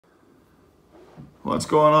What's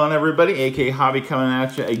going on, everybody? Akhobby coming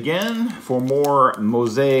at you again for more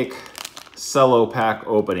Mosaic Cello Pack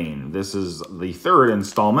opening. This is the third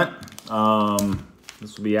installment.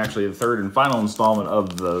 This will be actually the third and final installment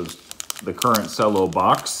of the current Cello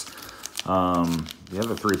box. The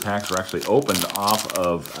other three packs were actually opened off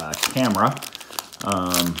of camera,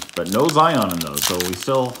 but no Zion in those. So we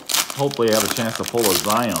still hopefully have a chance to pull a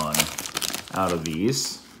Zion out of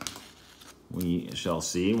these. We shall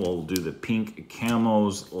see. We'll do the pink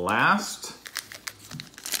camos last.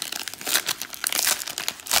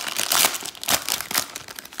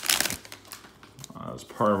 As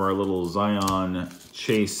part of our little Zion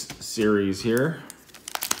Chase series here.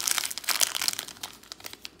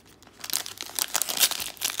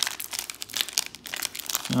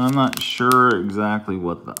 Now, I'm not sure exactly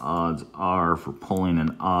what the odds are for pulling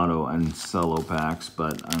an auto and cello packs,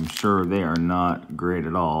 but I'm sure they are not great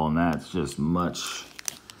at all, and that's just much.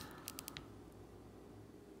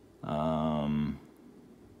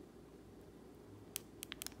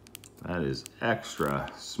 That is extra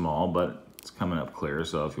small, but it's coming up clear,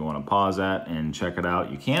 so if you want to pause that and check it out,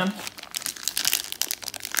 you can.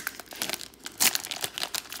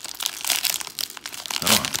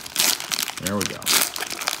 Come on. There we go.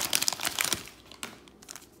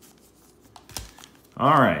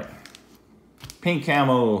 All right, pink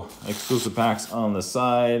camo exclusive packs on the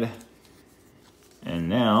side. And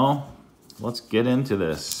now, let's get into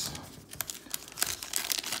this.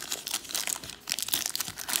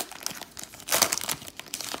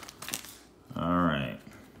 All right.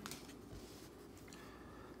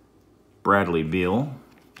 Bradley Beal,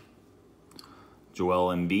 Joel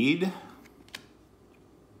Embiid,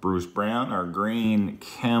 Bruce Brown, our green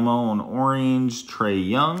camo and orange, Trae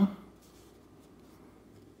Young.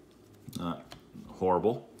 Not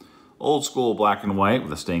horrible. Old school black and white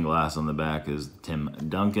with a stained glass on the back is Tim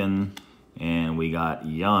Duncan. And we got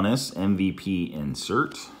Giannis MVP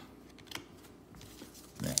insert.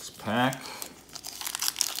 Next pack.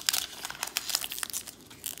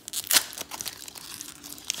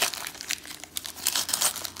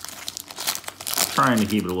 Trying to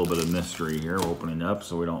keep it a little bit of mystery here, opening up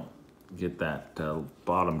so we don't get that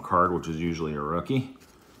bottom card, which is usually a rookie.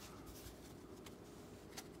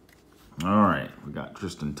 All right, we got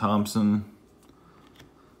Tristan Thompson,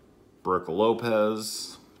 Brooke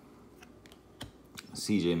Lopez,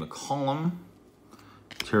 CJ McCollum,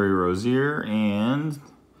 Terry Rozier, and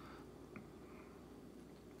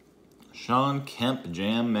Sean Kemp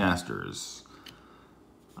Jam Masters.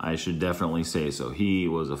 I should definitely say so. He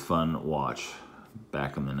was a fun watch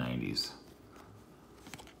back in the 90s.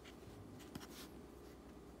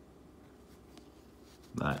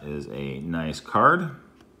 That is a nice card.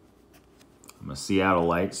 I'm a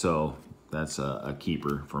Seattleite, so that's a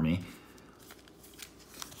keeper for me.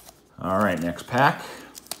 All right, next pack.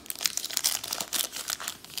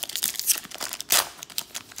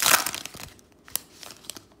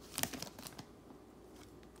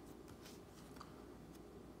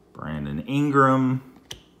 Brandon Ingram.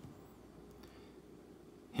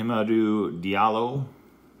 Hamidou Diallo.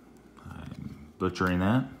 I'm butchering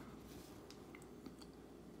that.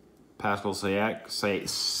 Pascal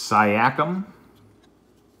Siakam,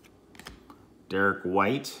 Derek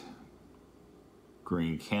White,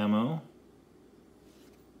 green camo,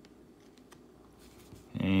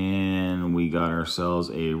 and we got ourselves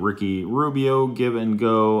a Ricky Rubio give and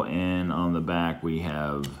go, and on the back we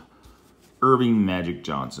have Irving Magic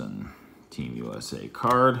Johnson, Team USA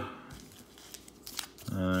card.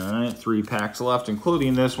 All right, 3 packs left,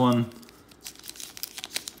 including this one.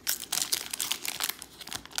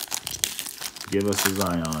 Give us a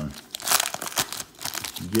Zion.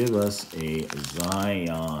 Give us a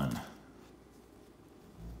Zion.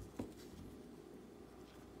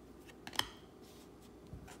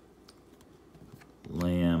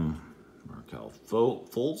 Lamb, Markelle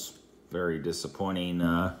Fultz. Very disappointing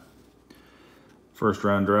first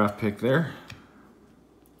round draft pick there.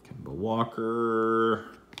 Kemba Walker.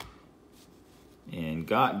 And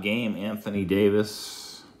got game Anthony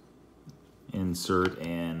Davis. Insert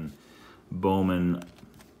and Bowman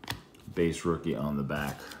base rookie on the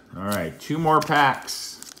back. All right, 2 more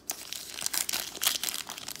packs.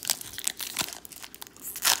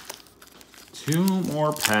 Two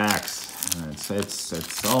more packs.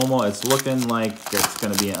 It's looking like it's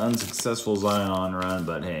going to be an unsuccessful Zion run,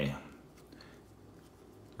 but hey,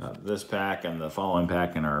 got this pack and the following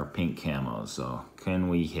pack in our pink camos. So can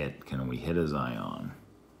we hit a Zion?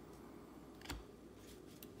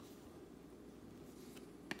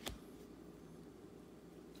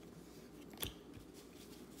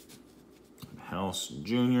 House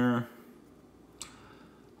Jr.,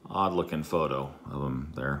 Odd looking photo of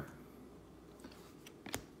him there.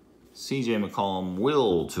 CJ McCollum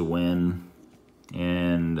will to win.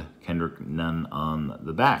 And Kendrick Nunn on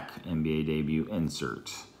the back. NBA debut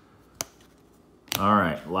insert. All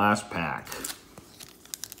right, last pack.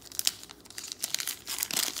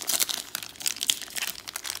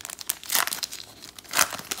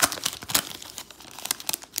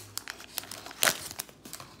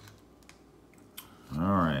 All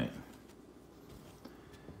right.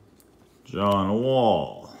 John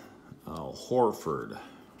Wall, Al Horford,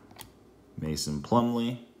 Mason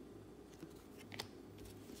Plumlee,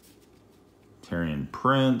 Taurean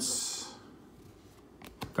Prince,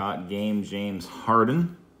 got game James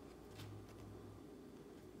Harden,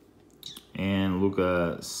 and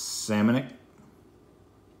Luka Samanic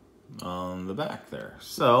on the back there.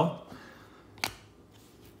 So,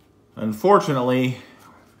 unfortunately,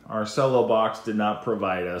 our Cello box did not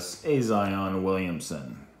provide us a Zion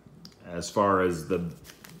Williamson as far as the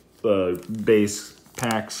base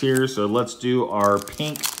packs here. So let's do our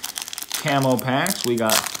pink camo packs. We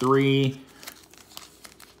got 3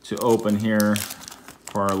 to open here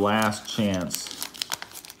for our last chance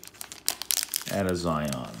at a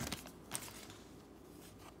Zion.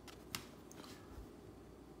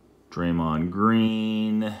 Draymond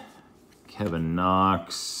Green, Kevin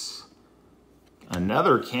Knox,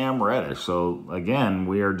 another Cam Reddish. So again,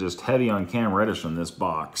 we are just heavy on Cam Reddish in this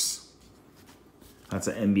box. That's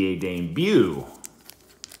an NBA debut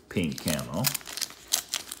pink camo.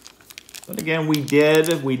 But again, we did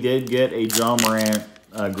get a John Morant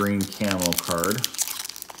green camo card.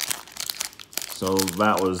 So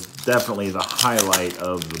that was definitely the highlight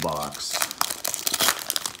of the box.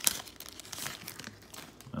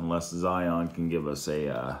 Unless Zion can give us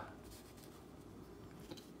a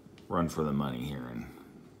run for the money here in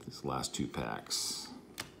these last 2 packs.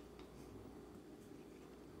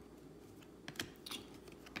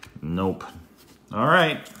 Nope. All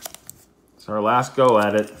right. It's our last go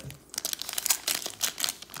at it.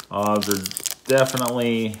 Odds are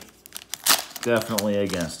definitely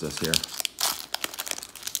against us here.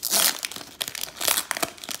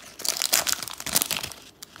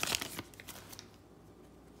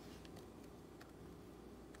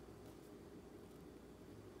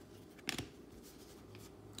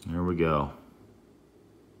 Here we go.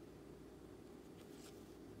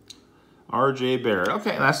 RJ Barrett.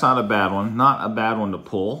 Okay, that's not a bad one. Not a bad one to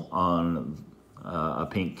pull on a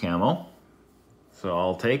pink camo. So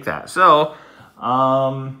I'll take that. So,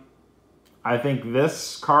 I think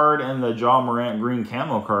this card and the Ja Morant green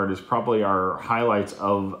camo card is probably our highlights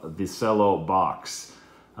of the Cello box.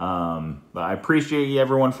 But I appreciate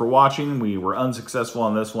everyone for watching. We were unsuccessful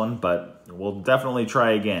on this one, but we'll definitely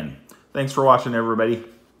try again. Thanks for watching, everybody.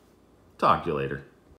 Talk to you later.